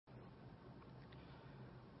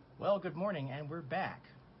Well, good morning, and we're back.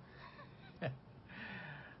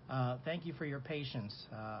 Thank you for your patience.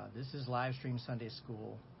 This is live stream Sunday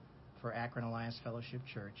School for Akron Alliance Fellowship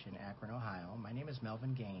Church in Akron, Ohio. My name is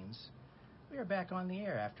Melvin Gaines. We are back on the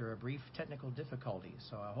air after a brief technical difficulty,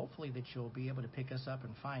 so hopefully that you'll be able to pick us up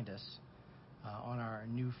and find us on our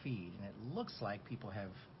new feed. And it looks like people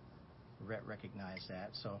have recognized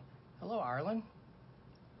that. So, hello, Arlen.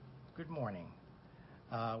 Good morning.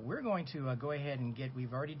 We're going to go ahead and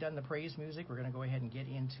we've already done the praise music. We're going to go ahead and get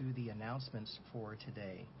into the announcements for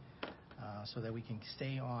today so that we can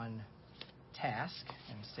stay on task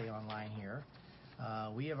and stay online here.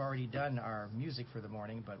 We have already done our music for the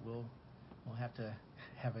morning, but we'll have to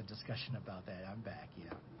have a discussion about that. I'm back,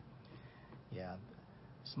 yeah.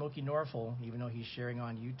 Smokey Norfolk, even though he's sharing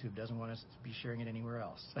on YouTube, doesn't want us to be sharing it anywhere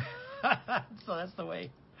else. So that's the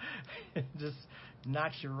way. Just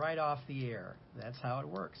knocks you right off the air. That's how it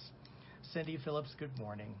works. Cindy Phillips, good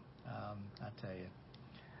morning. I'll tell you.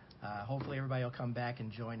 Hopefully everybody will come back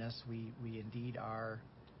and join us. We indeed are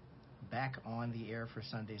back on the air for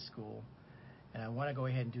Sunday School. And I want to go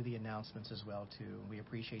ahead and do the announcements as well, too. We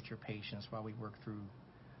appreciate your patience while we work through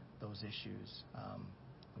those issues.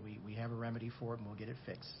 We have a remedy for it, and we'll get it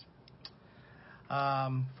fixed.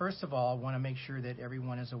 First of all, I want to make sure that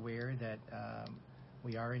everyone is aware that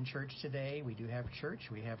we are in church today. We do have church.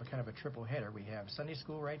 We have a kind of a triple header. We have Sunday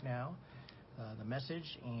School right now, the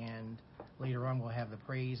message, and later on we'll have the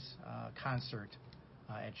praise concert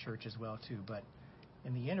at church as well, too. But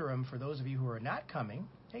in the interim, for those of you who are not coming,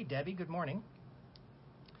 hey, Debbie, good morning.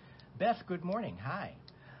 Beth, good morning. Hi.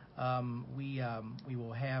 We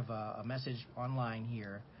will have a message online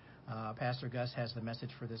here. Pastor Gus has the message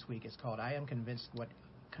for this week. It's called "I Am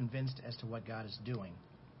Convinced as to What God is Doing."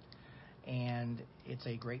 And it's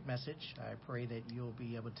a great message. I pray that you'll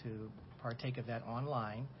be able to partake of that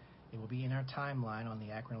online. It will be in our timeline on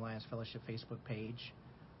the Akron Alliance Fellowship Facebook page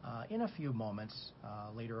in a few moments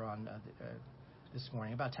later on this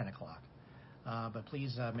morning, about 10 o'clock. But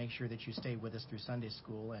please make sure that you stay with us through Sunday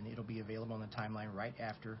School, and it'll be available on the timeline right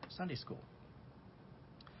after Sunday School.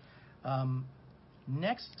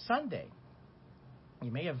 Next Sunday,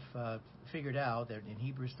 you may have figured out that in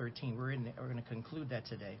Hebrews 13, we're going to conclude that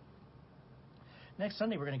today. Next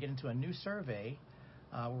Sunday, we're going to get into a new survey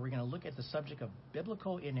where we're going to look at the subject of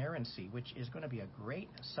biblical inerrancy, which is going to be a great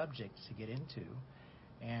subject to get into.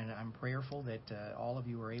 And I'm prayerful that all of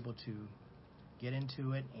you are able to get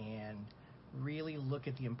into it and really look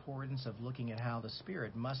at the importance of looking at how the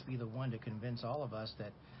Spirit must be the one to convince all of us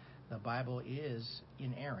that the Bible is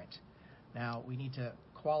inerrant. Now, we need to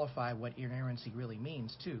qualify what inerrancy really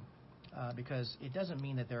means, too, because it doesn't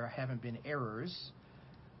mean that there haven't been errors,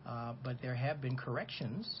 but there have been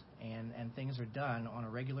corrections, and things are done on a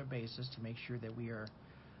regular basis to make sure that we are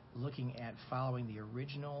looking at following the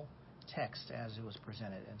original text as it was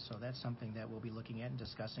presented. And so that's something that we'll be looking at and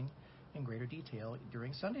discussing in greater detail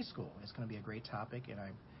during Sunday School. It's going to be a great topic, and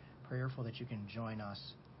I'm prayerful that you can join us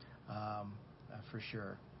for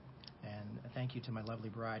sure. And thank you to my lovely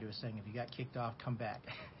bride who was saying, if you got kicked off, come back,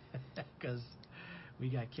 because we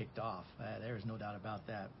got kicked off. There is no doubt about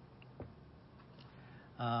that.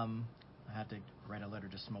 I have to write a letter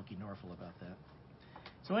to Smokey Norfolk about that.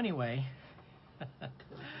 So anyway, they'll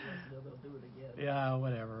do it again. Yeah,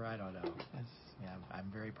 whatever. I don't know.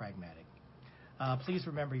 I'm very pragmatic. Please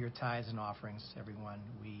remember your tithes and offerings, everyone.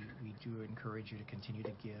 We do encourage you to continue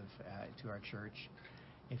to give to our church.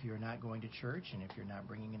 If you're not going to church and if you're not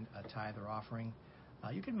bringing in a tithe or offering,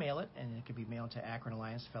 you can mail it, and it can be mailed to Akron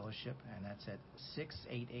Alliance Fellowship, and that's at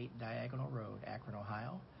 688 Diagonal Road, Akron,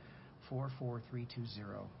 Ohio,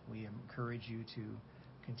 44320. We encourage you to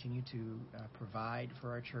continue to provide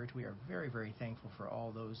for our church. We are very, very thankful for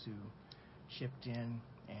all those who chipped in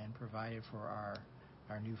and provided for our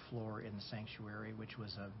new floor in the sanctuary, which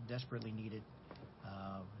was desperately needed.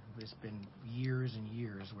 It's been years and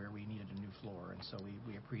years where we needed a new floor, and so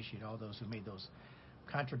we appreciate all those who made those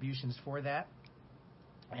contributions for that.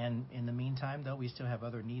 And in the meantime, though, we still have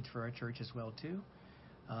other needs for our church as well, too,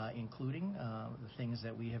 including the things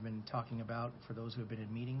that we have been talking about for those who have been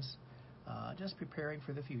in meetings, just preparing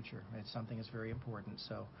for the future. It's something that's very important.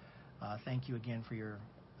 So thank you again for your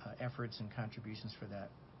efforts and contributions for that.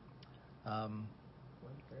 One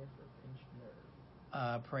prayer for pinched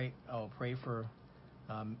nerve. Pray for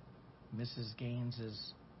Mrs.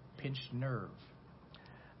 Gaines's pinched nerve.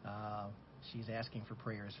 She's asking for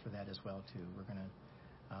prayers for that as well, too. We're going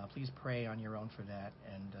to please pray on your own for that,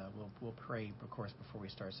 and we'll pray, of course, before we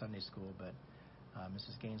start Sunday School. But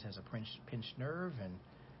Mrs. Gaines has a pinched nerve,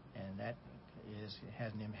 and that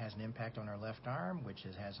has an impact on her left arm, which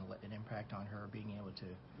has an impact on her being able to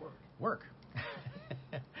work.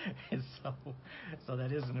 So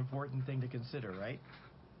that is an important thing to consider, right?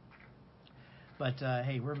 But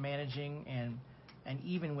hey, we're managing, and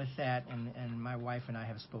even with that, and my wife and I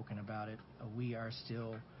have spoken about it, we are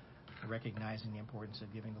still recognizing the importance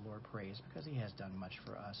of giving the Lord praise because He has done much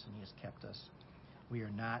for us and He has kept us. We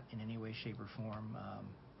are not in any way, shape, or form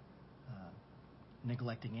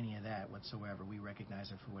neglecting any of that whatsoever. We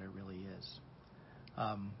recognize it for what it really is.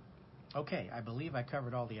 Okay, I believe I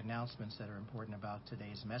covered all the announcements that are important about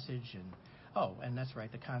today's message. And that's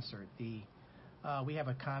right, the concert. We have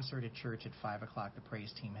a concert at church at 5 o'clock. The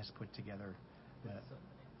praise team has put together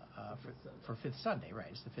for Fifth Sunday, right?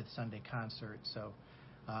 It's the Fifth Sunday concert. So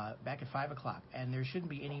back at 5 o'clock. And there shouldn't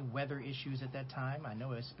be any weather issues at that time. I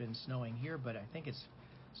know it's been snowing here, but I think it's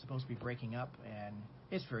supposed to be breaking up, and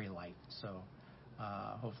it's very light. So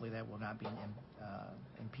hopefully that will not be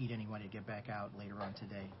impede anyone to get back out later on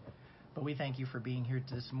today. But we thank you for being here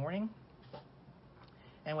this morning.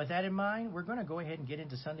 And with that in mind, we're going to go ahead and get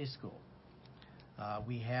into Sunday school.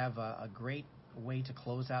 We have a great way to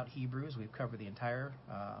close out Hebrews. We've covered the entire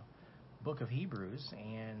book of Hebrews,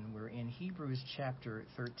 and we're in Hebrews chapter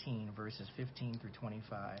 13, verses 15 through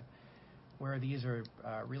 25, where these are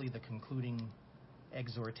really the concluding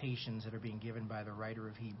exhortations that are being given by the writer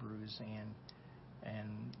of Hebrews, and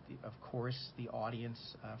of course the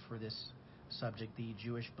audience for this subject, the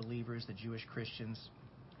Jewish believers, the Jewish Christians.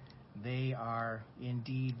 They are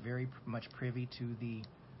indeed very much privy to the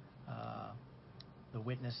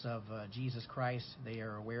witness of Jesus Christ. They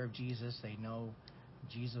are aware of Jesus. They know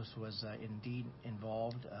Jesus was indeed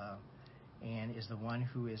involved and is the one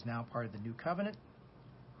who is now part of the new covenant,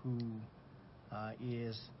 who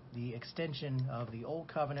is the extension of the old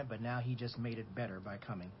covenant, but now He just made it better by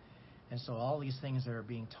coming. And so all these things that are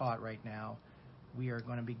being taught right now, we are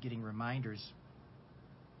going to be getting reminders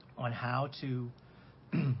on how to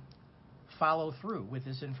follow through with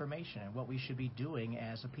this information and what we should be doing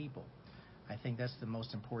as a people. I think that's the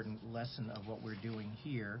most important lesson of what we're doing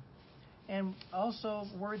here. And also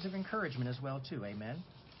words of encouragement as well, too. Amen?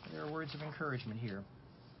 There are words of encouragement here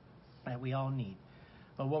that we all need.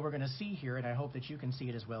 But what we're going to see here, and I hope that you can see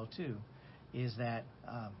it as well, too, is that...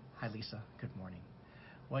 hi, Lisa. Good morning.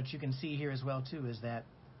 What you can see here as well, too, is that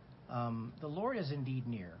the Lord is indeed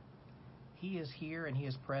near. He is here and He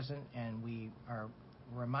is present, and we are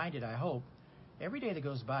reminded, I hope, every day that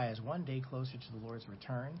goes by is one day closer to the Lord's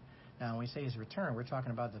return. Now, when we say His return, we're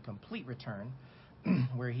talking about the complete return,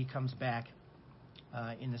 where He comes back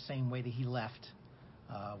in the same way that He left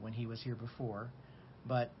when He was here before.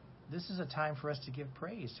 But this is a time for us to give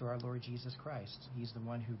praise to our Lord Jesus Christ. He's the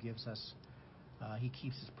one who gives us, He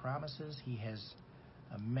keeps His promises. He has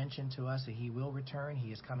mentioned to us that He will return.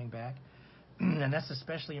 He is coming back. And that's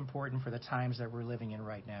especially important for the times that we're living in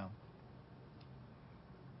right now.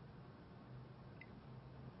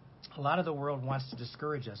 A lot of the world wants to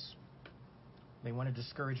discourage us. They want to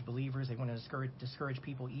discourage believers. They want to discourage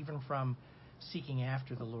people even from seeking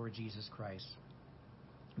after the Lord Jesus Christ.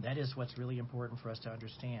 That is what's really important for us to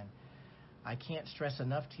understand. I can't stress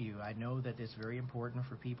enough to you. I know that it's very important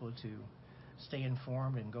for people to stay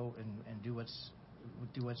informed and go and do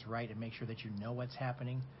what's right and make sure that you know what's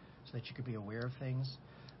happening so that you can be aware of things.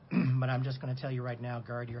 But I'm just going to tell you right now,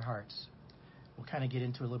 guard your hearts. We'll kind of get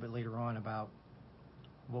into a little bit later on about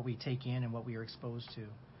what we take in and what we are exposed to.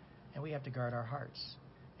 And we have to guard our hearts.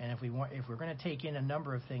 And if we're going to take in a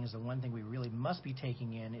number of things, the one thing we really must be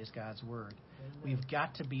taking in is God's Word. Amen. We've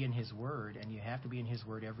got to be in His Word, and you have to be in His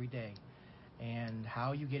Word every day. And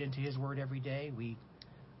how you get into His Word every day,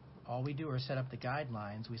 all we do is set up the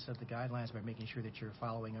guidelines. We set up the guidelines by making sure that you're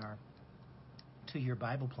following our 2-year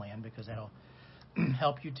Bible plan, because that'll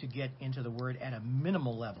help you to get into the Word at a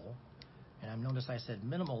minimal level. And I've noticed I said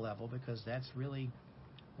minimal level because that's really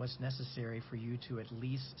what's necessary for you to at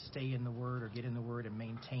least stay in the Word or get in the Word and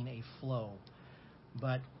maintain a flow.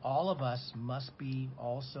 But all of us must be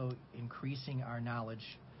also increasing our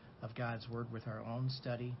knowledge of God's Word with our own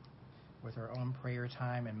study, with our own prayer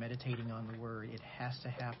time and meditating on the Word. It has to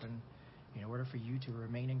happen in order for you to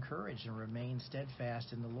remain encouraged and remain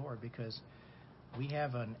steadfast in the Lord, because we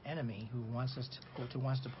have an enemy who wants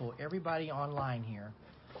to pull everybody online here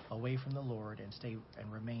away from the Lord and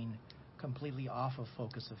remain completely off of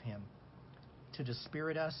focus of Him, to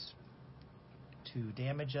dispirit us, to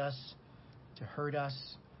damage us, to hurt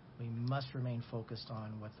us. We must remain focused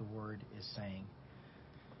on what the Word is saying.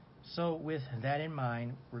 So with that in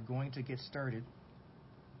mind, we're going to get started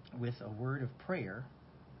with a word of prayer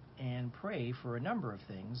and pray for a number of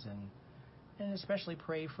things, and especially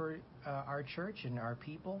pray for our church and our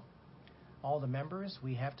people, all the members.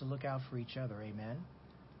 We have to look out for each other, amen.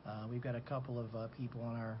 We've got a couple of people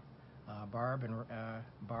on our Barb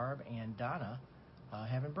and Donna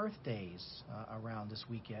having birthdays around this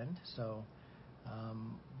weekend. So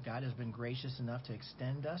God has been gracious enough to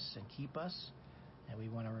extend us and keep us, and we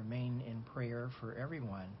want to remain in prayer for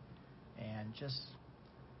everyone and just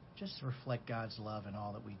reflect God's love in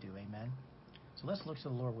all that we do. Amen. So let's look to the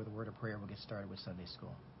Lord with a word of prayer. We'll get started with Sunday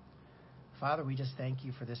school. Father, we just thank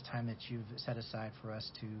you for this time that you've set aside for us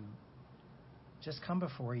to just come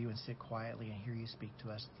before you and sit quietly and hear you speak to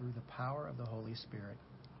us through the power of the Holy Spirit.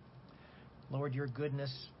 Lord, your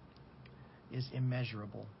goodness is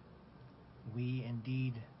immeasurable. We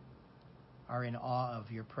indeed are in awe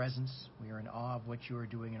of your presence. We are in awe of what you are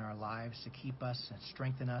doing in our lives to keep us and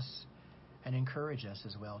strengthen us and encourage us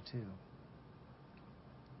as well, too.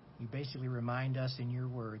 You basically remind us in your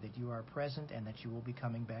word that you are present and that you will be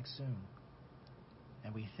coming back soon.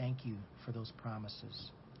 And we thank you for those promises.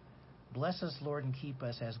 Bless us, Lord, and keep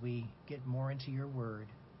us as we get more into your word.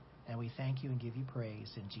 And we thank you and give you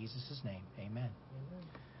praise in Jesus' name. Amen. Amen.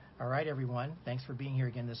 All right, everyone. Thanks for being here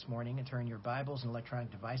again this morning. And turn your Bibles and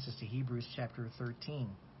electronic devices to Hebrews chapter 13.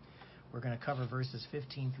 We're going to cover verses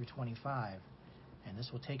 15 through 25. And this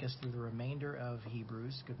will take us through the remainder of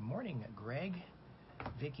Hebrews. Good morning, Greg,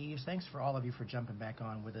 Vic Eves. Thanks for all of you for jumping back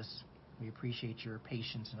on with us. We appreciate your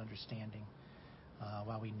patience and understanding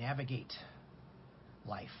while we navigate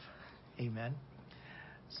life. Amen.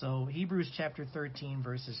 So Hebrews chapter 13,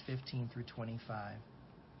 verses 15 through 25.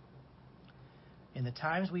 In the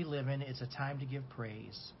times we live in, it's a time to give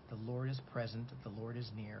praise. The Lord is present. The Lord is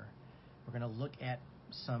near. We're going to look at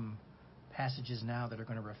some passages now that are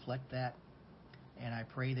going to reflect that. And I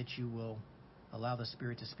pray that you will allow the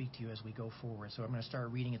Spirit to speak to you as we go forward. So I'm going to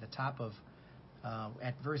start reading at the top of,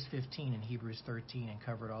 at verse 15 in Hebrews 13 and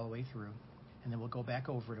cover it all the way through. And then we'll go back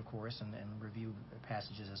over it, of course, and review the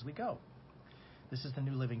passages as we go. This is the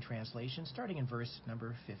New Living Translation, starting in verse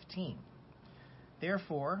number 15.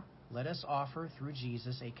 Therefore, let us offer through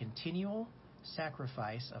Jesus a continual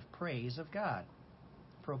sacrifice of praise of God,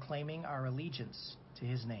 proclaiming our allegiance to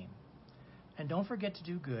his name. And don't forget to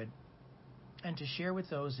do good and to share with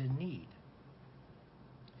those in need.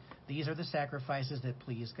 These are the sacrifices that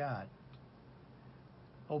please God.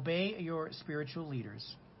 Obey your spiritual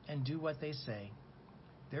leaders and do what they say.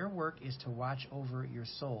 Their work is to watch over your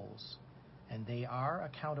souls, and they are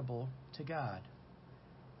accountable to God.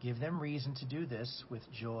 Give them reason to do this with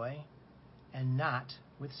joy and not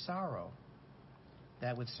with sorrow.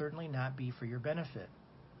 That would certainly not be for your benefit.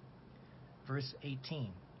 Verse 18.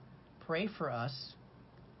 Pray for us,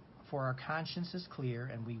 for our conscience is clear,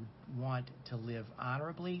 and we want to live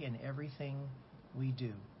honorably in everything we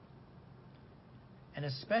do. And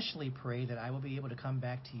especially pray that I will be able to come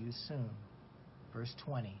back to you soon. Verse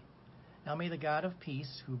 20. Now may the God of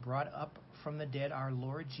peace, who brought up from the dead our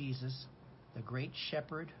Lord Jesus, the great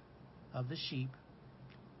shepherd of the sheep,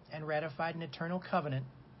 and ratified an eternal covenant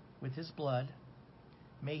with his blood,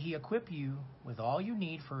 may he equip you with all you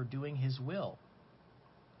need for doing his will.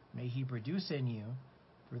 May he produce in you,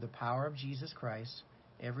 through the power of Jesus Christ,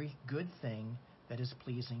 every good thing that is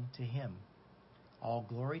pleasing to him. All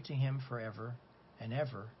glory to him forever and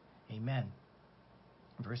ever. Amen.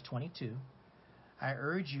 Verse 22. I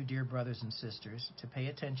urge you, dear brothers and sisters, to pay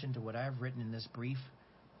attention to what I have written in this brief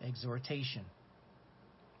exhortation.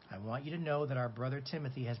 I want you to know that our brother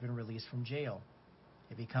Timothy has been released from jail.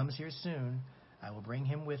 If he comes here soon, I will bring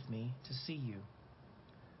him with me to see you.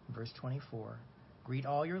 Verse 24. Greet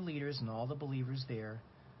all your leaders and all the believers there.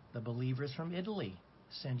 The believers from Italy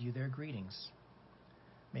send you their greetings.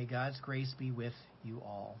 May God's grace be with you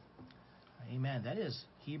all. Amen. That is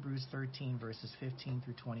Hebrews 13, verses 15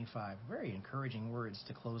 through 25. Very encouraging words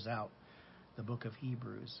to close out the book of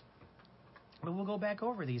Hebrews. But we'll go back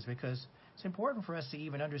over these because it's important for us to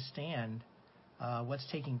even understand what's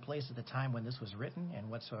taking place at the time when this was written and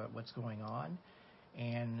what's going on,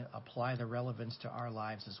 and apply the relevance to our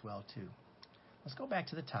lives as well, too. Let's go back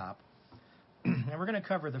to the top. And we're going to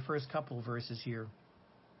cover the first couple of verses here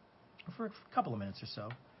for a couple of minutes or so.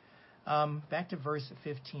 Back to verse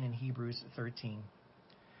 15 in Hebrews 13.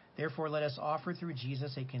 Therefore, let us offer through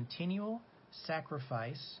Jesus a continual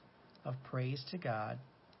sacrifice of praise to God,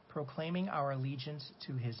 proclaiming our allegiance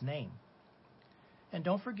to his name. And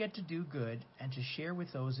don't forget to do good and to share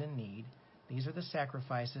with those in need. These are the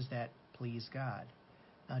sacrifices that please God.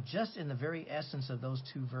 Now, just in the very essence of those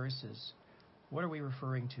two verses, what are we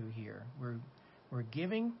referring to here? We're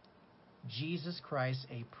giving Jesus Christ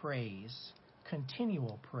a praise,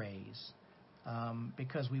 continual praise,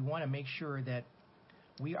 because we want to make sure that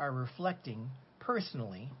we are reflecting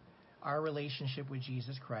personally our relationship with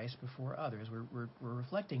Jesus Christ before others. We're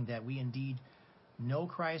reflecting that we indeed know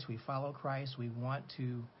Christ, we follow Christ, we want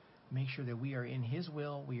to make sure that we are in His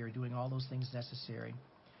will, we are doing all those things necessary.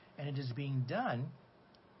 And it is being done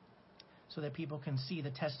so that people can see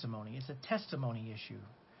the testimony. It's a testimony issue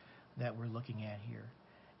that we're looking at here.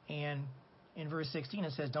 And in verse 16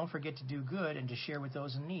 it says, don't forget to do good and to share with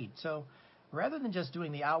those in need. So rather than just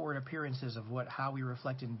doing the outward appearances of how we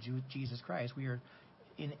reflect in Jesus Christ, we are,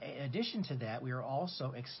 in addition to that, we are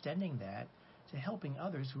also extending that to helping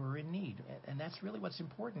others who are in need. And that's really what's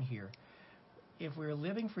important here. If we're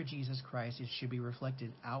living for Jesus Christ, it should be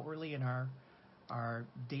reflected outwardly in our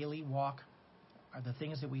daily walk, the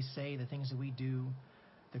things that we say, the things that we do,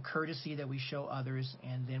 the courtesy that we show others,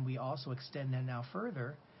 and then we also extend that now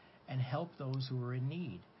further and help those who are in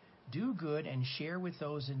need. Do good and share with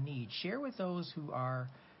those in need. Share with those who are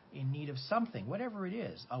in need of something, whatever it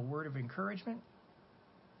is, a word of encouragement.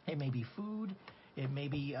 It may be food. It may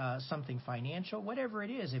be something financial. Whatever it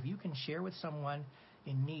is, if you can share with someone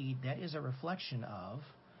in need, that is a reflection of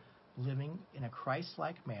living in a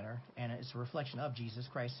Christ-like manner, and it's a reflection of Jesus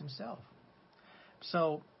Christ Himself.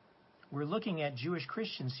 So we're looking at Jewish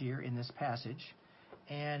Christians here in this passage,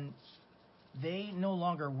 and they no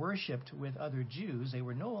longer worshipped with other Jews. They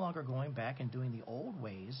were no longer going back and doing the old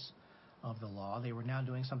ways of the law. They were now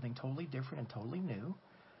doing something totally different and totally new,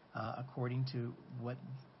 according to what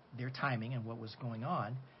their timing and what was going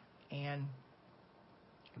on. And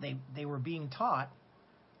they were being taught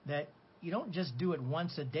that you don't just do it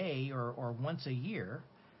once a day or once a year,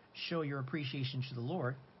 show your appreciation to the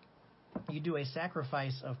Lord. You do a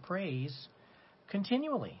sacrifice of praise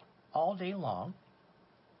continually, all day long,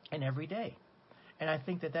 and every day. And I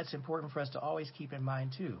think that that's important for us to always keep in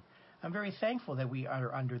mind too. I'm very thankful that we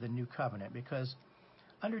are under the new covenant, because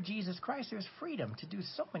under Jesus Christ there's freedom to do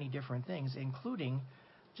so many different things, including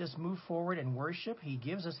just move forward and worship. He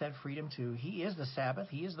gives us that freedom to. He is the Sabbath.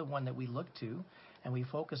 He is the one that we look to and we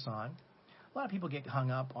focus on. A lot of people get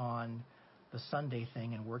hung up on the Sunday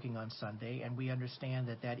thing and working on Sunday, and we understand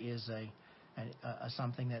that that is a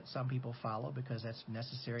something that some people follow because that's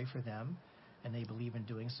necessary for them, and they believe in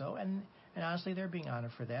doing so. And honestly, they're being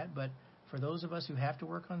honored for that. But for those of us who have to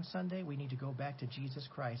work on Sunday, we need to go back to Jesus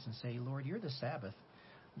Christ and say, Lord, you're the Sabbath.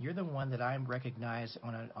 You're the one that I recognize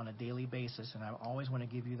on a daily basis, and I always want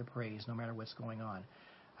to give you the praise no matter what's going on.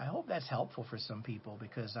 I hope that's helpful for some people,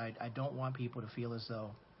 because I don't want people to feel as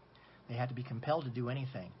though they have to be compelled to do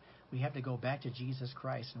anything. We have to go back to Jesus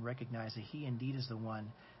Christ and recognize that He indeed is the one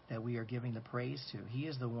that we are giving the praise to. He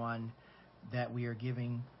is the one that we are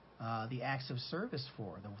giving the acts of service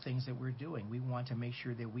for, the things that we're doing. We want to make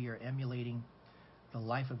sure that we are emulating the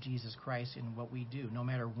life of Jesus Christ in what we do, no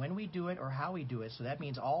matter when we do it or how we do it. So that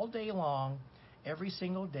means all day long, every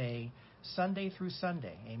single day, Sunday through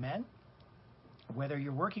Sunday. Amen? Whether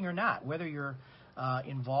you're working or not, whether you're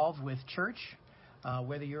involved with church,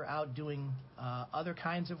 whether you're out doing other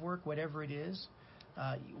kinds of work, whatever it is,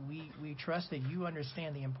 we trust that you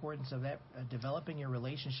understand the importance of that, developing your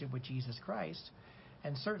relationship with Jesus Christ.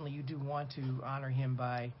 And certainly you do want to honor Him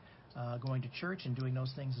by going to church and doing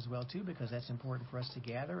those things as well too, because that's important for us to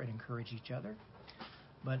gather and encourage each other.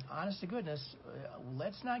 But honest to goodness,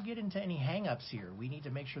 let's not get into any hang-ups here. We need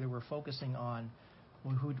to make sure that we're focusing on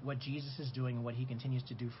what Jesus is doing and what He continues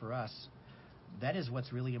to do for us. That is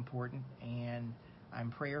what's really important, and I'm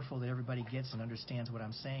prayerful that everybody gets and understands what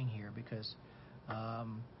I'm saying here, because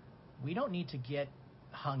we don't need to get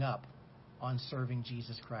hung up on serving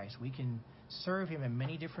Jesus Christ. We can serve Him in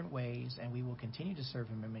many different ways, and we will continue to serve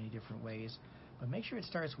Him in many different ways. But make sure it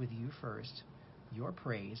starts with you first, your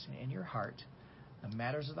praise in your heart, the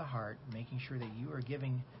matters of the heart, making sure that you are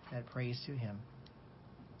giving that praise to Him.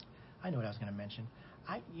 I know what I was going to mention.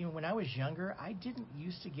 When I was younger, I didn't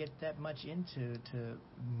used to get that much into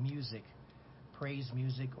music, praise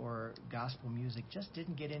music or gospel music. Just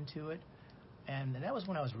didn't get into it, and that was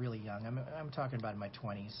when I was really young. I'm talking about in my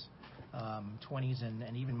 20s. 20s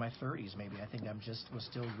and even my 30s maybe. I think was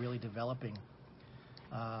still really developing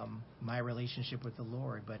my relationship with the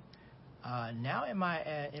Lord. But now in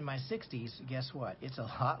my 60s, guess what? It's a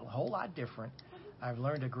whole lot different. I've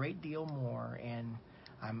learned a great deal more, and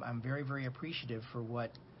I'm very, very appreciative for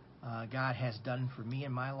what God has done for me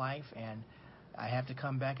in my life. And I have to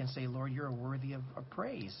come back and say, Lord, you're worthy of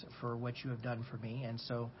praise for what you have done for me. And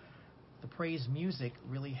so the praise music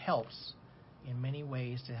really helps in many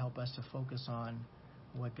ways to help us to focus on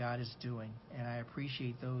what God is doing. And I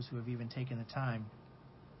appreciate those who have even taken the time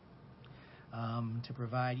to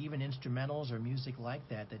provide even instrumentals or music like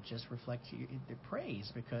that just reflect the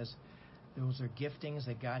praise, because those are giftings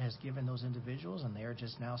that God has given those individuals, and they are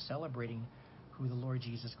just now celebrating who the Lord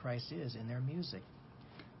Jesus Christ is in their music.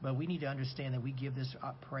 But we need to understand that we give this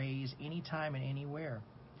praise anytime and anywhere.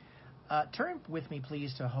 Turn with me,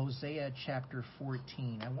 please, to Hosea chapter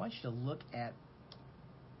 14. I want you to look at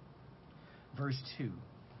verse 2.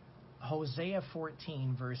 Hosea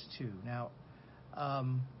 14, verse 2. Now,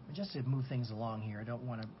 just to move things along here, I don't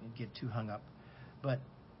want to get too hung up, but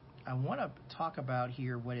I want to talk about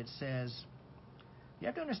here what it says. You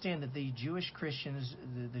have to understand that the Jewish Christians,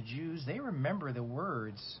 the Jews, they remember the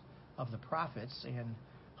words of the prophets, and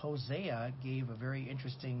Hosea gave a very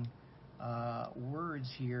interesting words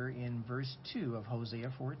here in verse 2 of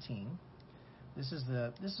Hosea 14. This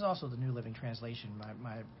is also the New Living Translation.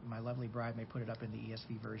 My lovely bride may put it up in the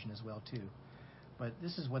ESV version as well too. But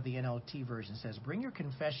this is what the NLT version says. Bring your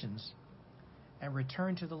confessions and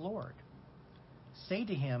return to the Lord. Say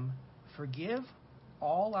to him, forgive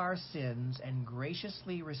all our sins and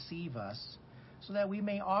graciously receive us, so that we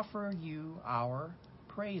may offer you our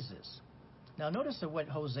praises. Now notice that what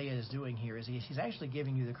Hosea is doing here is he's actually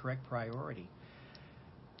giving you the correct priority.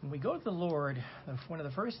 When we go to the Lord, one of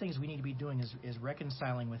the first things we need to be doing is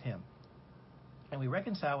reconciling with him. And we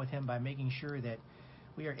reconcile with him by making sure that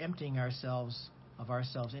we are emptying ourselves of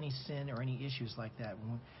any sin or any issues like that.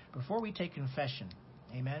 Before we take confession,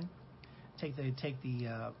 amen, when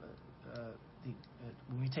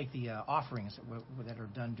we take the offerings that are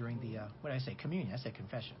done during the, communion. I said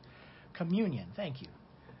confession. Communion, thank you.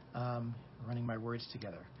 Running my words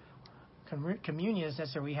together. Communion is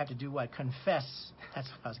necessary. We have to do what? Confess. That's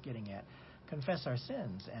what I was getting at. Confess our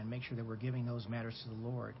sins and make sure that we're giving those matters to the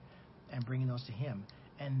Lord and bringing those to him.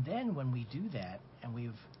 And then when we do that and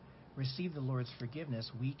we've received the Lord's forgiveness,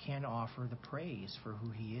 we can offer the praise for who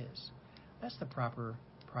he is. That's the proper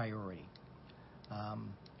priority.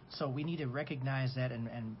 So we need to recognize that and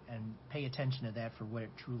pay attention to that for what it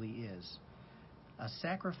truly is. A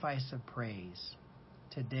sacrifice of praise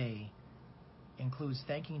today includes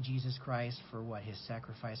thanking Jesus Christ for what? His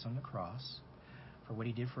sacrifice on the cross, for what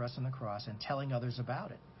he did for us on the cross, and telling others about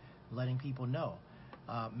it, letting people know,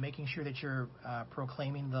 making sure that you're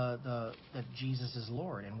proclaiming that Jesus is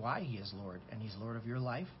Lord and why he is Lord, and he's Lord of your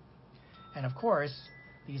life. And of course,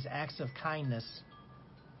 these acts of kindness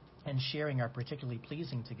and sharing are particularly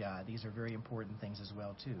pleasing to God. These are very important things as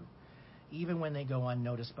well too. Even when they go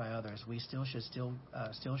unnoticed by others, we still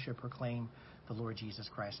should proclaim the Lord Jesus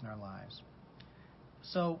Christ in our lives.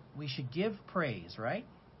 So we should give praise, right?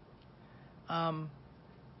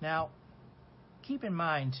 Now, keep in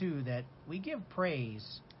mind too that we give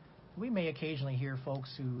praise. We may occasionally hear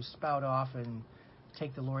folks who spout off and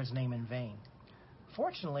take the Lord's name in vain.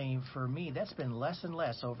 Fortunately for me, that's been less and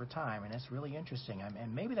less over time, and it's really interesting.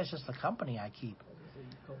 And maybe that's just the company I keep.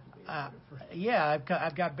 Yeah,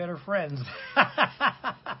 I've got better friends.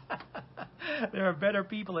 There are better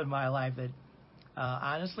people in my life that,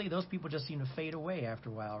 honestly, those people just seem to fade away after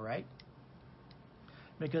a while, right?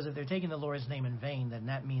 Because if they're taking the Lord's name in vain, then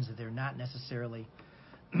that means that they're not necessarily,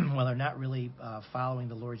 they're not really following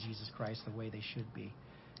the Lord Jesus Christ the way they should be.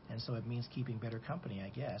 And so it means keeping better company, I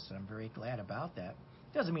guess. And I'm very glad about that.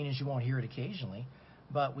 Doesn't mean that you won't hear it occasionally,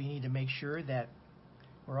 but we need to make sure that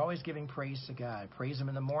we're always giving praise to God. Praise him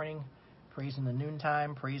in the morning, praise him in the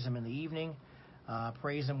noontime, praise him in the evening,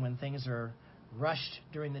 praise him when things are rushed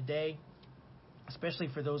during the day, especially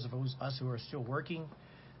for those of us who are still working,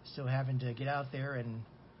 still having to get out there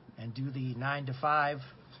and do the 9 to 5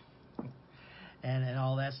 and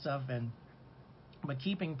all that stuff. But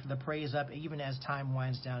keeping the praise up even as time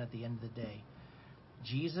winds down at the end of the day.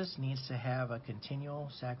 Jesus needs to have a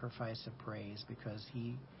continual sacrifice of praise because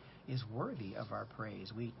he is worthy of our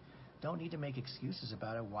praise. We don't need to make excuses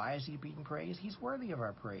about it. Why is he being praised? He's worthy of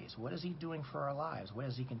our praise. What is he doing for our lives? What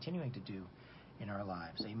is he continuing to do in our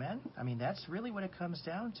lives? Amen? I mean, that's really what it comes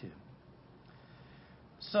down to.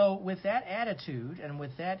 So with that attitude and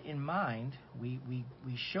with that in mind, we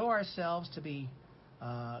show ourselves to be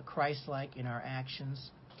Christ-like in our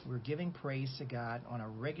actions. We're giving praise to God on a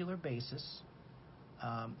regular basis,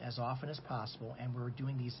 as often as possible, and we're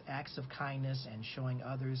doing these acts of kindness and showing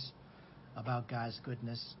others about God's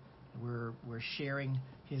goodness. We're sharing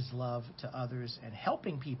his love to others and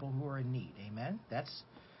helping people who are in need. Amen?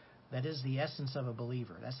 That is the essence of a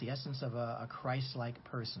believer. That's the essence of a Christ-like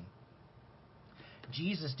person.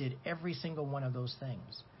 Jesus did every single one of those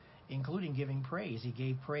things, including giving praise. He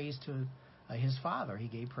gave praise to his Father. He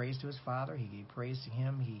gave praise to his Father. He gave praise to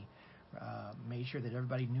him. He made sure that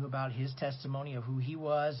everybody knew about his testimony of who he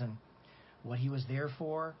was and what he was there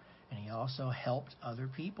for. And he also helped other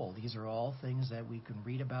people. These are all things that we can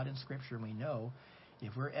read about in Scripture, and we know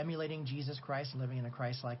if we're emulating Jesus Christ and living in a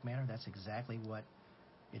Christ-like manner, that's exactly what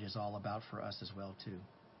it is all about for us as well, too.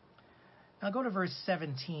 Now go to verse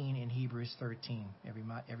 17 in Hebrews 13,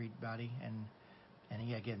 everybody. And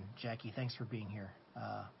again, Jackie, thanks for being here.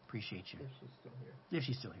 Appreciate you. If she's still here. If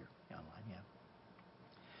she's still here. Online,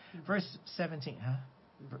 yeah. Verse 17, huh?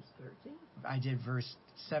 Verse 13? I did verse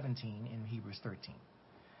 17 in Hebrews 13.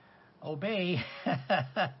 Obey,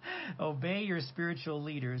 obey your spiritual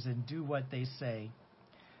leaders and do what they say.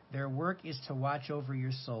 Their work is to watch over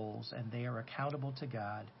your souls, and they are accountable to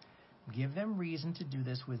God. Give them reason to do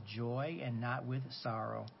this with joy and not with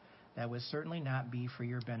sorrow. That would certainly not be for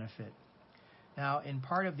your benefit. Now, in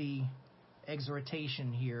part of the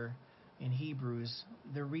exhortation here in Hebrews,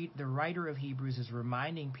 the writer of Hebrews is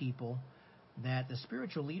reminding people that the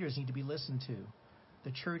spiritual leaders need to be listened to,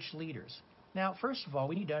 the church leaders. Now, first of all,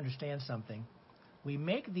 we need to understand something. We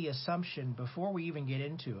make the assumption before we even get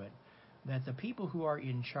into it that the people who are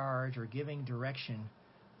in charge or giving direction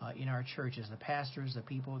in our churches, the pastors, the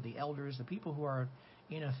people, the elders, the people who are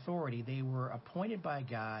in authority, they were appointed by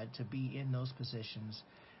God to be in those positions,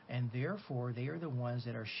 and therefore they are the ones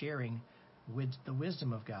that are sharing with the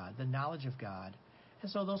wisdom of God, the knowledge of God.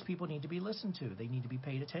 And so those people need to be listened to. They need to be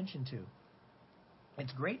paid attention to.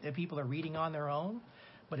 It's great that people are reading on their own,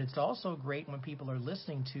 but it's also great when people are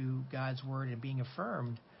listening to God's Word and being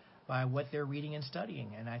affirmed by what they're reading and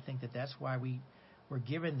studying. And I think that that's why we're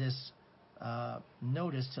given this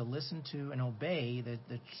notice to listen to and obey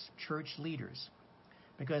the church leaders,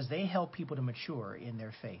 because they help people to mature in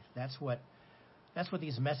their faith. That's what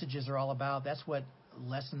these messages are all about. That's what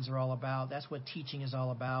lessons are all about. That's what teaching is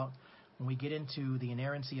all about. When we get into the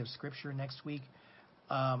inerrancy of Scripture next week,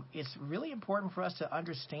 it's really important for us to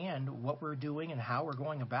understand what we're doing and how we're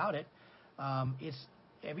going about it. Have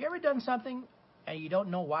you ever done something and you don't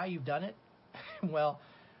know why you've done it? Well,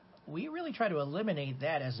 we really try to eliminate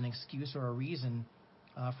that as an excuse or a reason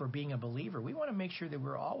for being a believer. We want to make sure that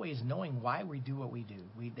we're always knowing why we do what we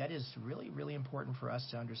do. That is really, really important for us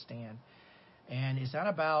to understand. And it's not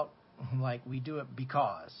about, like, we do it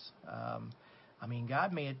because.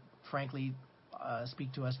 God may, frankly,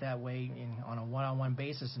 speak to us that way on a one-on-one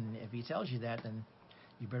basis, and if he tells you that, then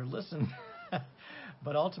you better listen.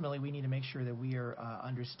 But ultimately, we need to make sure that we are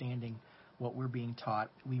understanding what we're being taught.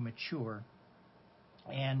 We mature,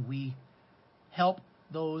 and we help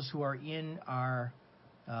those who are in our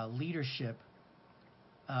leadership.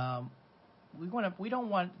 We don't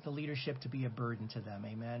want the leadership to be a burden to them.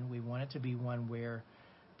 Amen. We want it to be one where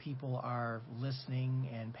people are listening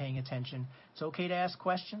and paying attention. It's okay to ask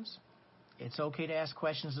questions. It's okay to ask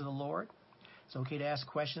questions of the Lord. It's okay to ask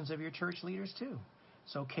questions of your church leaders too.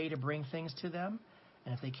 It's okay to bring things to them.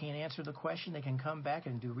 And if they can't answer the question, they can come back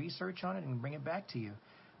and do research on it and bring it back to you.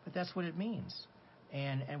 But that's what it means.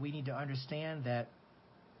 And we need to understand that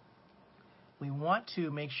we want to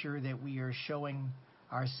make sure that we are showing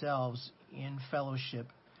ourselves in fellowship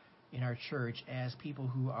in our church as people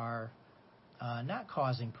who are not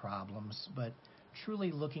causing problems, but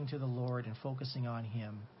truly looking to the Lord and focusing on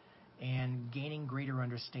Him and gaining greater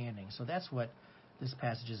understanding. So that's what this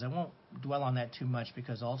passage is. I won't dwell on that too much,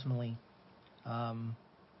 because ultimately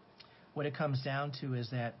what it comes down to is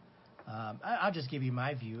that I'll just give you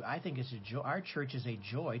my view. I think it's a joy. Our church is a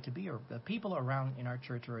joy to be. The people around in our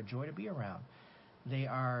church are a joy to be around. They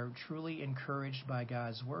are truly encouraged by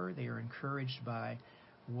God's Word. They are encouraged by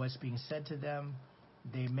what's being said to them.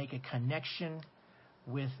 They make a connection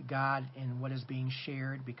with God in what is being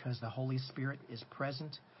shared because the Holy Spirit is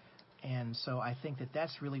present. And so I think that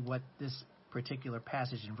that's really what this particular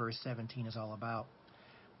passage in verse 17 is all about,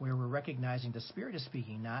 where we're recognizing the Spirit is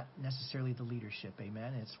speaking, not necessarily the leadership.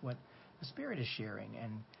 Amen. It's what the Spirit is sharing,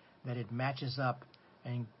 and that it matches up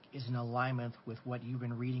and is in alignment with what you've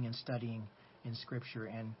been reading and studying in Scripture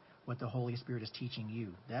and what the Holy Spirit is teaching you.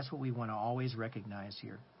 That's what we want to always recognize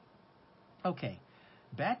here. Okay,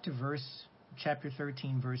 back to chapter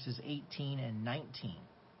 13, verses 18 and 19.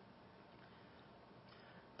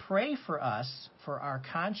 Pray for us, for our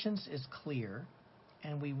conscience is clear,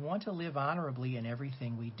 and we want to live honorably in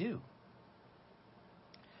everything we do.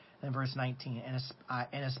 And verse 19,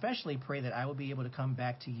 and especially pray that I will be able to come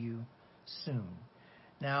back to you soon.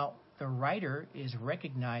 Now, the writer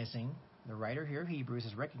here of Hebrews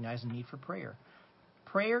is recognizing the need for prayer.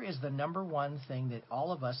 Prayer is the number one thing that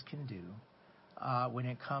all of us can do when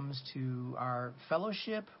it comes to our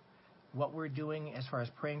fellowship, what we're doing as far as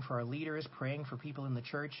praying for our leaders, praying for people in the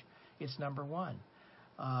church. It's number one.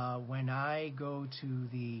 When I go to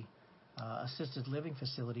the assisted living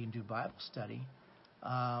facility and do Bible study,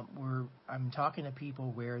 I'm talking to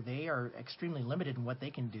people where they are extremely limited in what they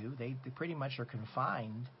can do. They pretty much are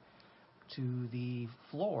confined to the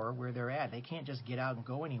floor where they're at. They can't just get out and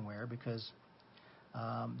go anywhere because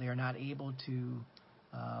they're not able to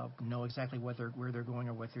know exactly where they're going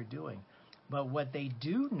or what they're doing. But what they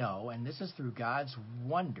do know, and this is through God's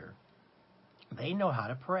wonder, They know how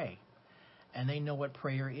to pray, and they know what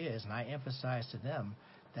prayer is. And I emphasize to them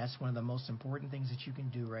that's one of the most important things that you can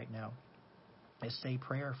do right now is stay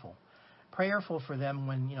prayerful. Prayerful for them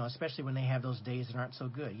when, especially when they have those days that aren't so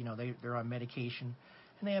good. They're on medication,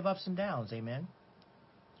 and they have ups and downs, amen?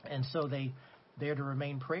 And so they're to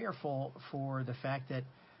remain prayerful for the fact that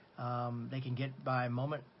they can get by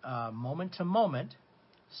moment to moment,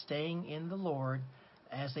 staying in the Lord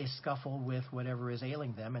as they scuffle with whatever is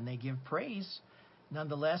ailing them, and they give praise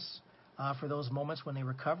nonetheless for those moments when they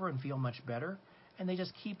recover and feel much better, and they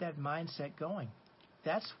just keep that mindset going.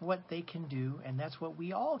 That's what they can do, and that's what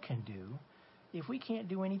we all can do. If we can't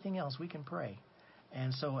do anything else, we can pray.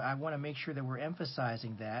 And so I want to make sure that we're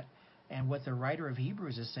emphasizing that, and what the writer of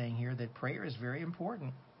Hebrews is saying here, that prayer is very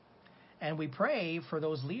important. And we pray for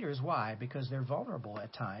those leaders. Why? Because they're vulnerable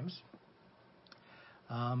at times.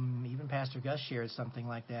 Even Pastor Gus shared something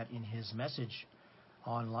like that in his message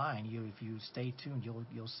online. If you stay tuned,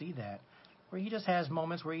 you'll see that, where he just has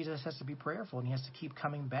moments where he just has to be prayerful, and he has to keep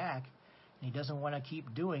coming back, and he doesn't want to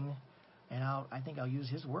keep doing, and I think I'll use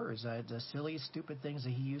his words, the silly, stupid things that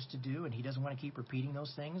he used to do, and he doesn't want to keep repeating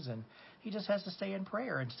those things, and he just has to stay in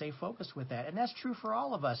prayer and stay focused with that. And that's true for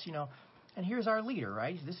all of us, And here's our leader,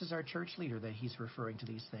 right? This is our church leader that he's referring to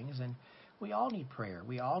these things, and we all need prayer.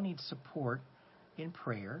 We all need support in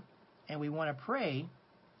prayer, and we want to pray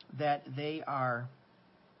that they are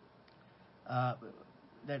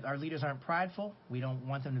that our leaders aren't prideful. We don't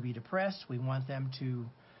want them to be depressed. We want them to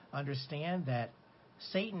understand that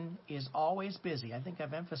Satan is always busy. I think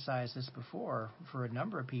I've emphasized this before for a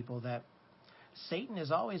number of people, that Satan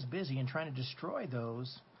is always busy in trying to destroy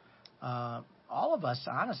those, all of us,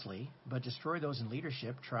 honestly, but destroy those in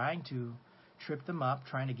leadership, trying to trip them up,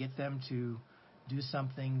 trying to get them to do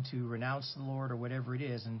something to renounce the Lord or whatever it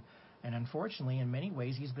is. And unfortunately, in many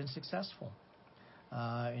ways, he's been successful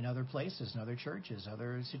in other places, in other churches,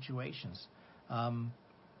 other situations.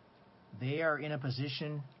 They are in a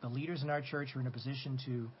position, the leaders in our church are in a position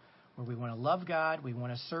where we want to love God, we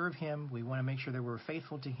want to serve Him, we want to make sure that we're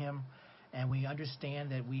faithful to Him, and we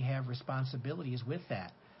understand that we have responsibilities with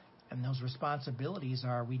that. And those responsibilities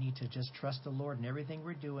are, we need to just trust the Lord in everything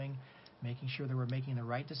we're doing, making sure that we're making the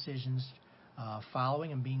right decisions,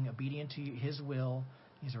 following and being obedient to His will.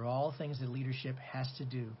 These are all things that leadership has to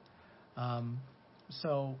do.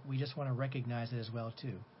 So we just want to recognize it as well,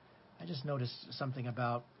 too. I just noticed something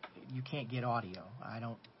about you can't get audio. I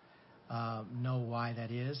don't know why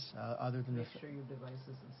that is, other than make sure your device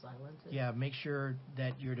isn't silent. Yeah, make sure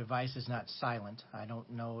that your device is not silent. I don't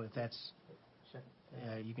know if that's...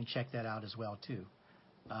 you can check that out as well, too.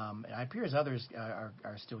 It appears others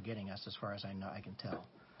are still getting us, as far as I know, I can tell.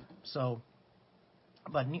 So,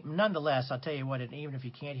 but nonetheless, I'll tell you what, even if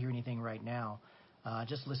you can't hear anything right now,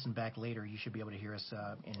 just listen back later. You should be able to hear us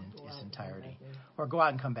in its entirety. Or go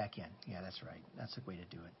out and come back in. Yeah, that's right. That's the way to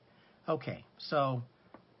do it. Okay, so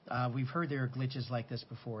we've heard there are glitches like this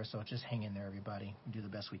before, so just hang in there, everybody. We'll do the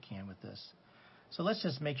best we can with this. So let's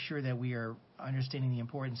just make sure that we are understanding the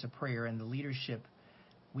importance of prayer and the leadership.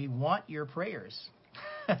 We want your prayers.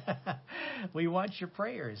 We want your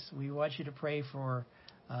prayers. We want you to pray for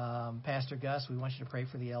Pastor Gus. We want you to pray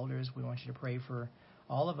for the elders. We want you to pray for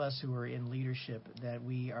all of us who are in leadership, that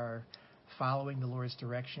we are following the Lord's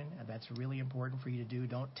direction. And that's really important for you to do.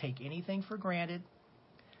 Don't take anything for granted.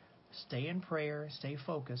 Stay in prayer. Stay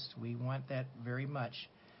focused. We want that very much,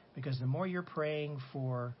 because the more you're praying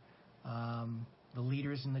for the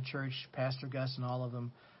leaders in the church, Pastor Gus and all of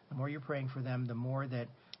them, the more you're praying for them, the more that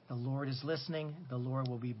the Lord is listening. The Lord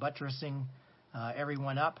will be buttressing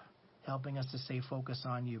everyone up, helping us to stay focused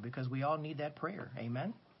on you, because we all need that prayer.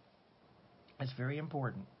 Amen? It's very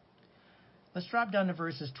important. Let's drop down to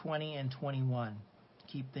verses 20 and 21.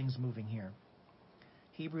 Keep things moving here.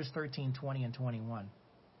 Hebrews 13, 20 and 21.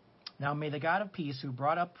 Now may the God of peace, who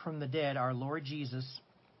brought up from the dead our Lord Jesus,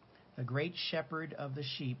 the great shepherd of the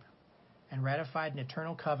sheep, and ratified an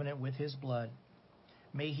eternal covenant with His blood,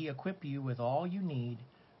 may He equip you with all you need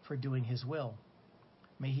for doing His will.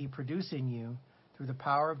 May He produce in you, through the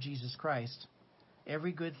power of Jesus Christ,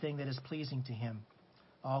 every good thing that is pleasing to Him.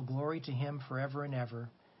 All glory to Him forever and ever.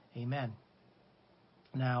 Amen.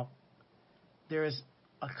 Now, there's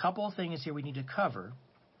a couple of things here we need to cover.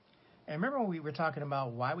 And remember when we were talking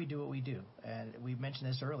about why we do what we do. And we mentioned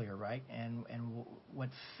this earlier, right? And what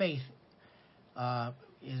faith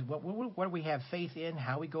is, what we have faith in,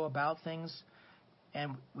 how we go about things.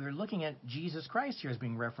 And we're looking at Jesus Christ here as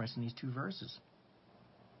being referenced in these two verses.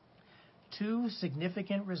 Two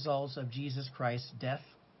significant results of Jesus Christ's death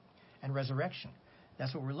and resurrection.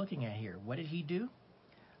 That's what we're looking at here. What did He do?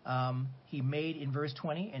 He made, in verse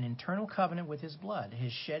 20, an eternal covenant with His blood.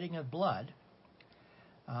 His shedding of blood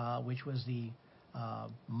which was the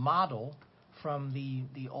model from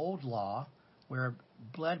the old law, where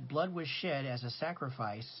blood was shed as a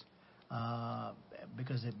sacrifice,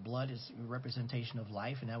 because blood is a representation of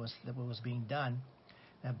life, and that was what was being done.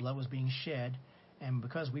 That blood was being shed, and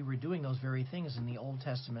because we were doing those very things in the Old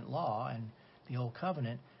Testament law and the Old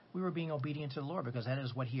Covenant, we were being obedient to the Lord, because that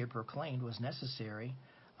is what He had proclaimed was necessary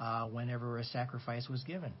whenever a sacrifice was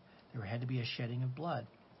given. There had to be a shedding of blood.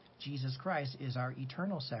 Jesus Christ is our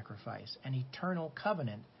eternal sacrifice. An eternal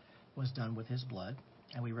covenant was done with His blood,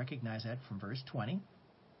 and we recognize that from verse 20.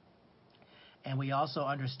 And we also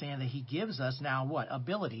understand that He gives us now what?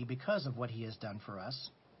 Ability, because of what He has done for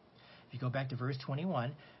us. If you go back to verse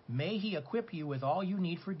 21, may He equip you with all you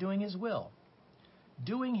need for doing His will.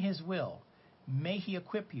 Doing His will. May He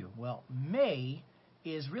equip you. Well, may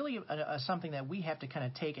is really something that we have to kind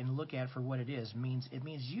of take and look at for what it is. It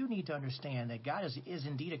means you need to understand that God is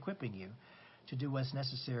indeed equipping you to do what's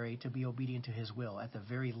necessary to be obedient to His will. At the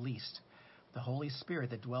very least, the Holy Spirit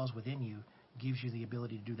that dwells within you gives you the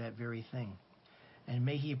ability to do that very thing. And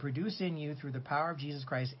may He produce in you, through the power of Jesus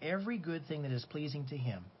Christ, every good thing that is pleasing to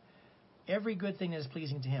Him. Every good thing that is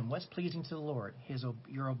pleasing to Him. What's pleasing to the Lord?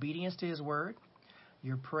 Your obedience to His word,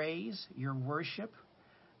 your praise, your worship,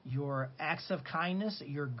 your acts of kindness,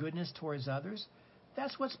 your goodness towards others.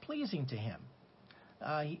 That's what's pleasing to Him.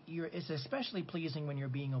 It's especially pleasing when you're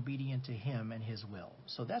being obedient to Him and His will.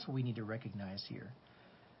 So that's what we need to recognize here.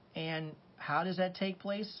 And how does that take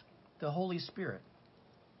place? The Holy Spirit.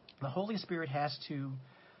 The Holy Spirit has to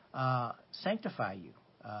sanctify you,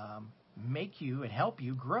 make you and help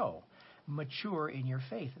you grow, mature in your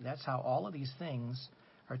faith. That's how all of these things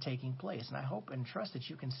are taking place. And I hope and trust that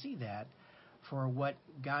you can see that for what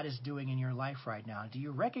God is doing in your life right now. Do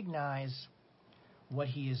you recognize what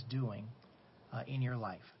He is doing in your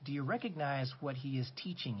life? Do you recognize what He is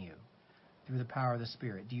teaching you through the power of the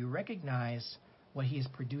Spirit? Do you recognize what He is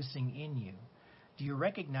producing in you? Do you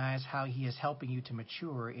recognize how He is helping you to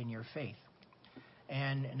mature in your faith?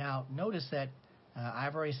 And now notice that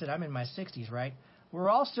I've already said I'm in my 60s, right? We're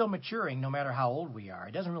all still maturing no matter how old we are.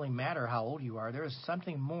 It doesn't really matter how old you are. There is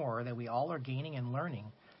something more that we all are gaining and learning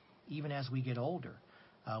even as we get older.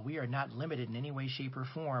 We are not limited in any way, shape, or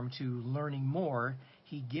form to learning more.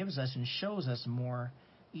 He gives us and shows us more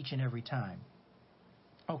each and every time.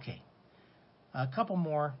 Okay, a couple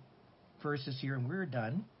more verses here and we're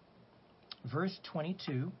done. Verse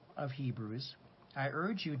 22 of Hebrews. I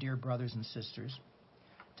urge you, dear brothers and sisters,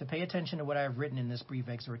 to pay attention to what I have written in this brief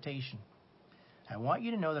exhortation. I want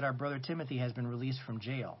you to know that our brother Timothy has been released from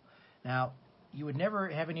jail. Now, you would never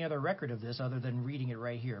have any other record of this other than reading it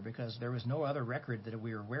right here, because there was no other record that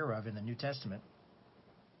we are aware of in the New Testament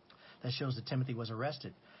that shows that Timothy was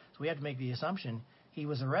arrested. So we have to make the assumption he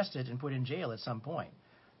was arrested and put in jail at some point.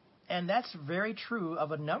 And that's very true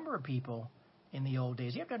of a number of people in the old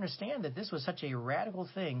days. You have to understand that this was such a radical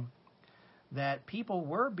thing that people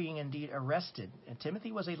were being indeed arrested. And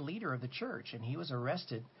Timothy was a leader of the church, and he was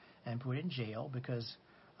arrested and put in jail because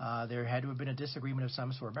there had to have been a disagreement of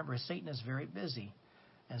some sort. Remember, Satan is very busy,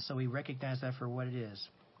 and so we recognize that for what it is.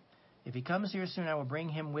 If he comes here soon, I will bring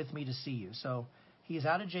him with me to see you. So he's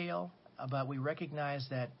out of jail, but we recognize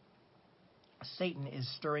that Satan is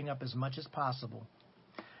stirring up as much as possible.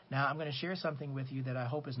 Now, I'm going to share something with you that I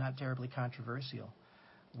hope is not terribly controversial.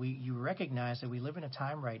 You recognize that we live in a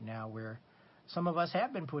time right now where some of us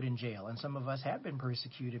have been put in jail, and some of us have been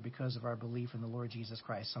persecuted because of our belief in the Lord Jesus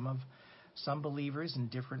Christ. Some believers in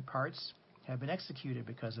different parts have been executed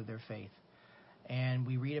because of their faith. And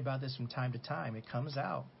we read about this from time to time. It comes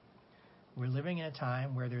out. We're living in a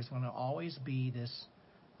time where there's going to always be this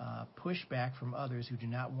pushback from others who do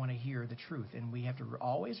not want to hear the truth. And we have to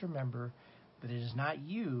always remember that it is not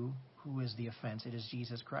you who is the offense. It is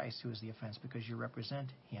Jesus Christ who is the offense, because you represent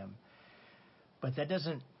Him. But that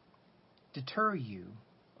doesn't deter you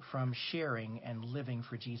from sharing and living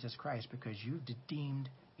for Jesus Christ, because you've deemed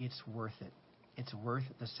it's worth it. It's worth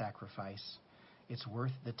the sacrifice. It's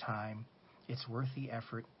worth the time. It's worth the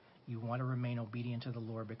effort. You want to remain obedient to the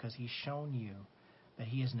Lord because He's shown you that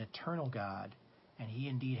He is an eternal God, and He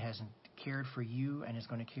indeed has cared for you and is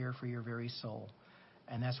going to care for your very soul.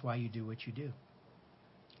 And that's why you do what you do.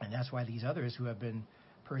 And that's why these others who have been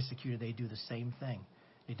persecuted, they do the same thing.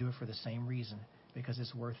 They do it for the same reason, because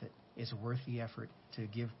it's worth it. It's worth the effort to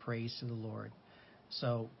give praise to the Lord.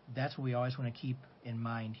 So that's what we always want to keep in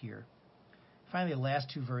mind here. Finally, the last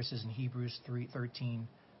two verses in Hebrews 13,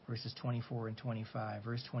 verses 24 and 25.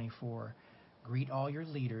 Verse 24, greet all your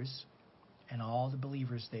leaders and all the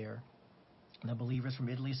believers there. And the believers from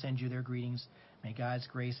Italy send you their greetings. May God's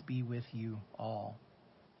grace be with you all.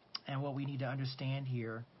 And what we need to understand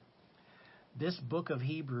here, This book of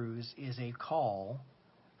Hebrews is a call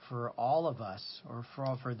for all of us, or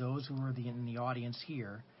for those who are in the audience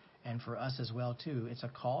here, and for us as well too. It's a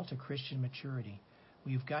call to Christian maturity.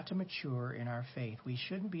 We've got to mature in our faith. We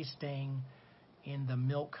shouldn't be staying in the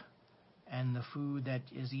milk and the food that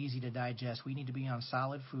is easy to digest. We need to be on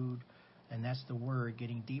solid food, and that's the Word,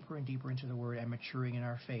 getting deeper and deeper into the Word and maturing in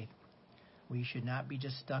our faith. We should not be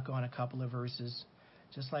just stuck on a couple of verses.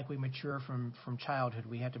 Just like we mature from childhood,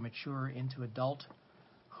 we have to mature into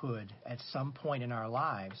adulthood at some point in our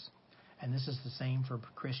lives. And this is the same for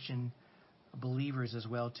Christian believers as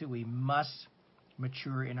well, too. We must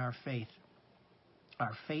mature in our faith.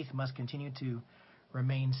 Our faith must continue to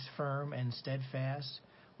remain firm and steadfast.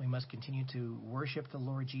 We must continue to worship the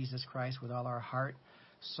Lord Jesus Christ with all our heart,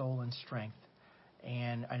 soul, and strength,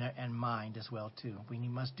 and mind as well, too. We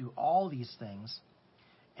must do all these things,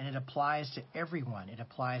 and it applies to everyone. It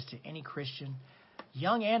applies to any Christian,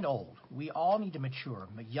 young and old. We all need to mature.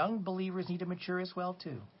 Young believers need to mature as well,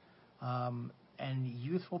 too. And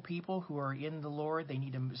youthful people who are in the Lord, they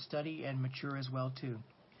need to study and mature as well, too.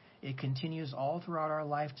 It continues all throughout our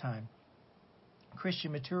lifetime.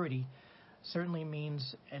 Christian maturity certainly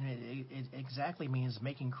means, and it exactly means,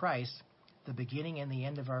 making Christ the beginning and the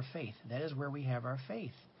end of our faith. That is where we have our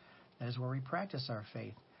faith. That is where we practice our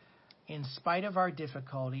faith. In spite of our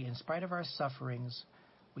difficulty, in spite of our sufferings,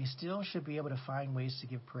 we still should be able to find ways to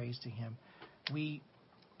give praise to Him. We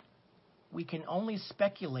can only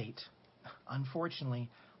speculate, unfortunately,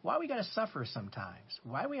 why we got to suffer sometimes,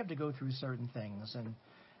 why we have to go through certain things,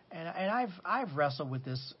 and I've wrestled with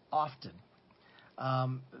this often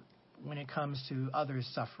when it comes to others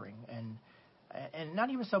suffering, and not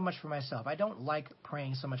even so much for myself. I don't like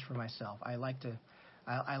praying so much for myself. I like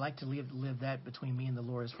to live that between me and the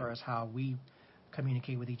Lord as far as how we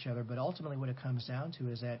communicate with each other. But ultimately, what it comes down to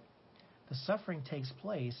is that the suffering takes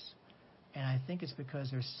place, and I think it's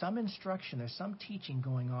because there's some instruction, there's some teaching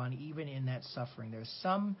going on even in that suffering. There's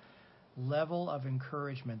some level of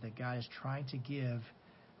encouragement that God is trying to give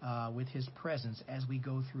with His presence as we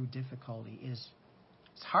go through difficulty. It's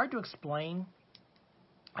hard to explain.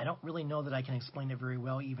 I don't really know that I can explain it very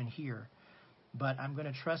well even here, but I'm going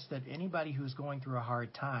to trust that anybody who's going through a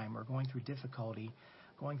hard time or going through difficulty,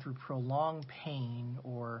 going through prolonged pain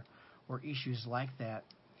or issues like that,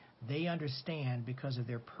 they understand because of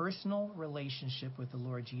their personal relationship with the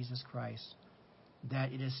Lord Jesus Christ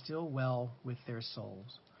that it is still well with their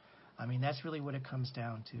souls. I mean, that's really what it comes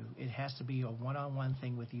down to. It has to be a one-on-one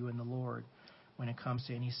thing with you and the Lord when it comes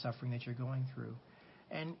to any suffering that you're going through.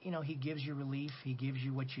 And, He gives you relief. He gives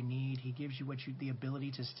you what you need. He gives you the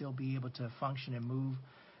ability to still be able to function and move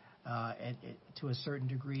to a certain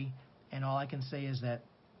degree. And all I can say is that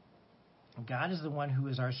God is the one who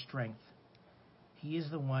is our strength. He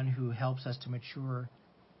is the one who helps us to mature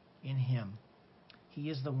in Him. He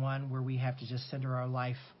is the one where we have to just center our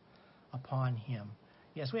life upon Him.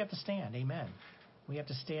 Yes, we have to stand. Amen. We have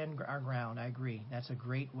to stand our ground. I agree. That's a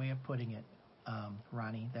great way of putting it,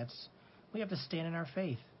 Ronnie. We have to stand in our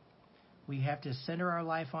faith. We have to center our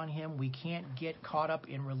life on Him. We can't get caught up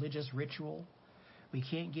in religious ritual. We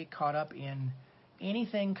can't get caught up in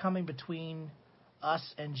anything coming between us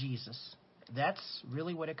and Jesus. That's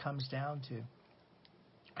really what it comes down to.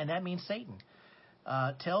 And that means Satan.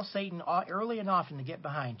 Tell Satan early and often to get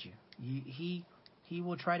behind you. He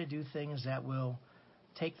will try to do things that will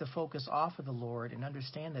take the focus off of the Lord and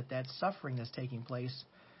understand that suffering that's taking place,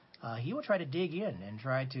 he will try to dig in and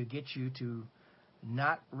try to get you to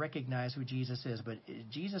not recognize who Jesus is. But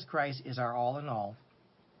Jesus Christ is our all in all.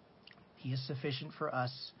 He is sufficient for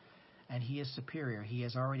us, and He is superior. He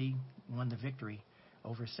has already won the victory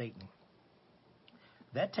over Satan.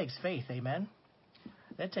 That takes faith, amen?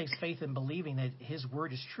 That takes faith in believing that His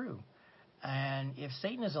word is true. And if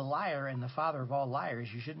Satan is a liar and the father of all liars,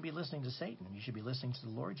 you shouldn't be listening to Satan. You should be listening to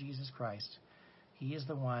the Lord Jesus Christ. He is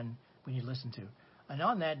the one we need to listen to. And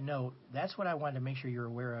on that note, that's what I wanted to make sure you're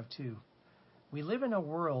aware of too. We live in a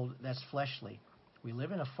world that's fleshly. We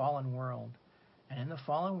live in a fallen world. And in the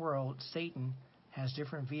fallen world, Satan has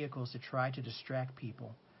different vehicles to try to distract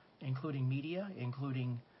people, including media,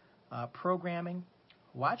 including programming.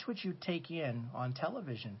 Watch what you take in on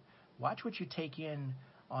television. Watch what you take in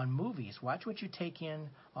on movies. Watch what you take in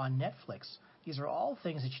on Netflix. These are all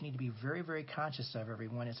things that you need to be very, very conscious of,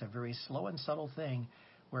 everyone. It's a very slow and subtle thing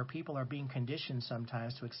where people are being conditioned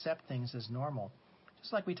sometimes to accept things as normal.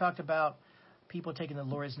 Just like we talked about people taking the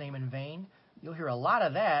Lord's name in vain, you'll hear a lot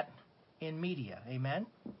of that in media. Amen?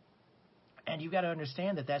 And you've got to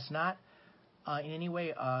understand that that's not in any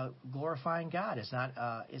way glorifying God. It's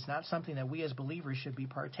not something that we as believers should be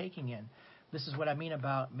partaking in. This is what I mean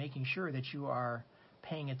about making sure that you are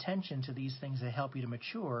paying attention to these things that help you to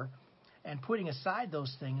mature and putting aside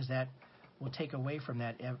those things that will take away from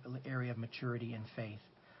that area of maturity and faith.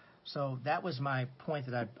 So that was my point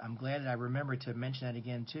that I'm glad that I remembered to mention that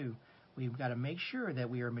again too. We've got to make sure that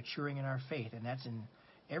we are maturing in our faith, and that's in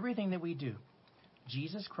everything that we do.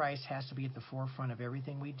 Jesus Christ has to be at the forefront of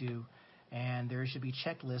everything we do, and there should be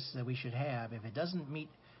checklists that we should have. If it doesn't meet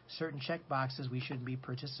certain check boxes, we shouldn't be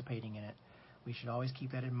participating in it. We should always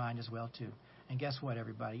keep that in mind as well too. And guess what,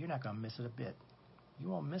 everybody? You're not going to miss it a bit. You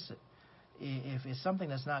won't miss it. If it's something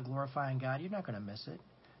that's not glorifying God, you're not going to miss it.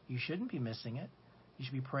 You shouldn't be missing it. You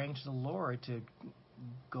should be praying to the Lord to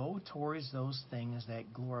go towards those things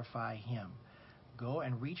that glorify Him. Go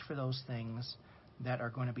and reach for those things that are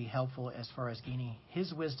going to be helpful as far as gaining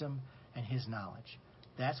His wisdom and His knowledge.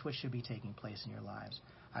 That's what should be taking place in your lives.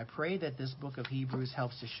 I pray that this book of Hebrews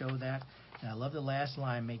helps to show that. And I love the last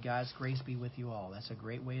line, may God's grace be with you all. That's a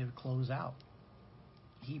great way to close out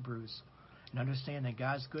Hebrews. And understand that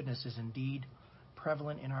God's goodness is indeed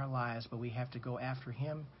prevalent in our lives, but we have to go after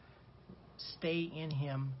Him, stay in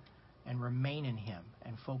Him, and remain in Him,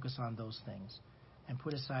 and focus on those things, and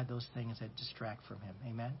put aside those things that distract from Him.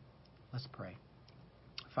 Amen? Let's pray.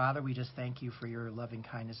 Father, we just thank you for your loving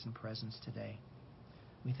kindness and presence today.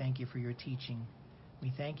 We thank you for your teaching.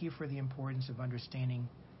 We thank you for the importance of understanding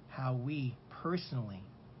how we personally,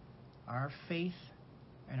 our faith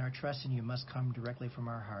and our trust in you must come directly from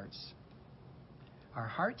our hearts. Our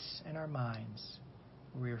hearts and our minds.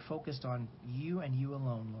 We are focused on you and you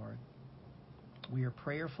alone, Lord. We are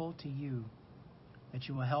prayerful to you that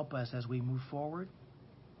you will help us as we move forward.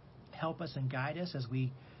 Help us and guide us as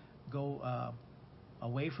we go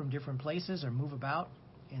away from different places or move about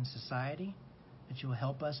in society. That you will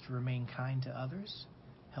help us to remain kind to others.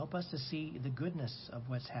 Help us to see the goodness of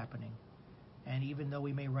what's happening. And even though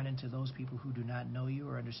we may run into those people who do not know you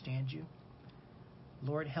or understand you,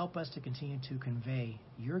 Lord, help us to continue to convey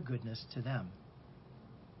your goodness to them.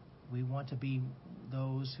 We want to be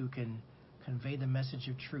those who can convey the message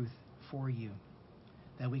of truth for you,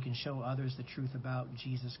 that we can show others the truth about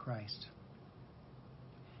Jesus Christ,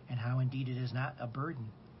 and how indeed it is not a burden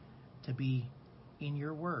to be in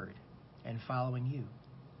your word and following you.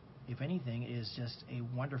 If anything, it is just a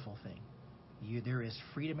wonderful thing. There is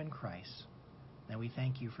freedom in Christ, and we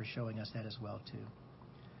thank you for showing us that as well too.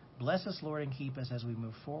 Bless us, Lord, and keep us as we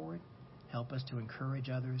move forward. Help us to encourage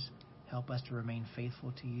others. Help us to remain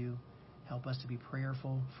faithful to you. Help us to be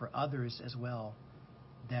prayerful for others as well,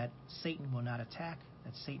 that Satan will not attack,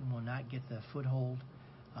 that Satan will not get the foothold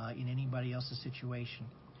in anybody else's situation,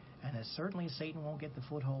 and that certainly Satan won't get the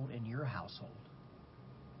foothold in your household,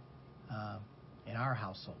 in our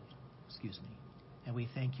household, excuse me. And we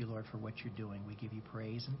thank you, Lord, for what you're doing. We give you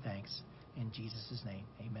praise and thanks in Jesus' name.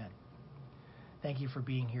 Amen. Thank you for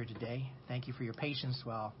being here today. Thank you for your patience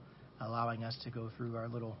while allowing us to go through our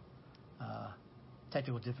little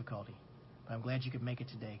technical difficulty. But I'm glad you could make it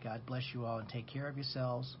today. God bless you all and take care of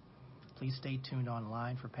yourselves. Please stay tuned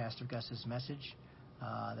online for Pastor Gus's message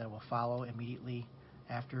that will follow immediately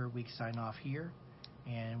after we sign off here.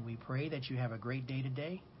 And we pray that you have a great day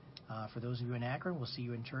today. For those of you in Akron, we'll see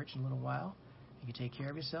you in church in a little while. You take care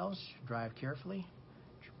of yourselves. Drive carefully.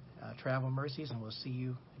 Travel mercies, and we'll see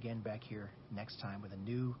you again back here next time with a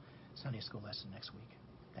new Sunday school lesson next week.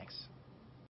 Thanks.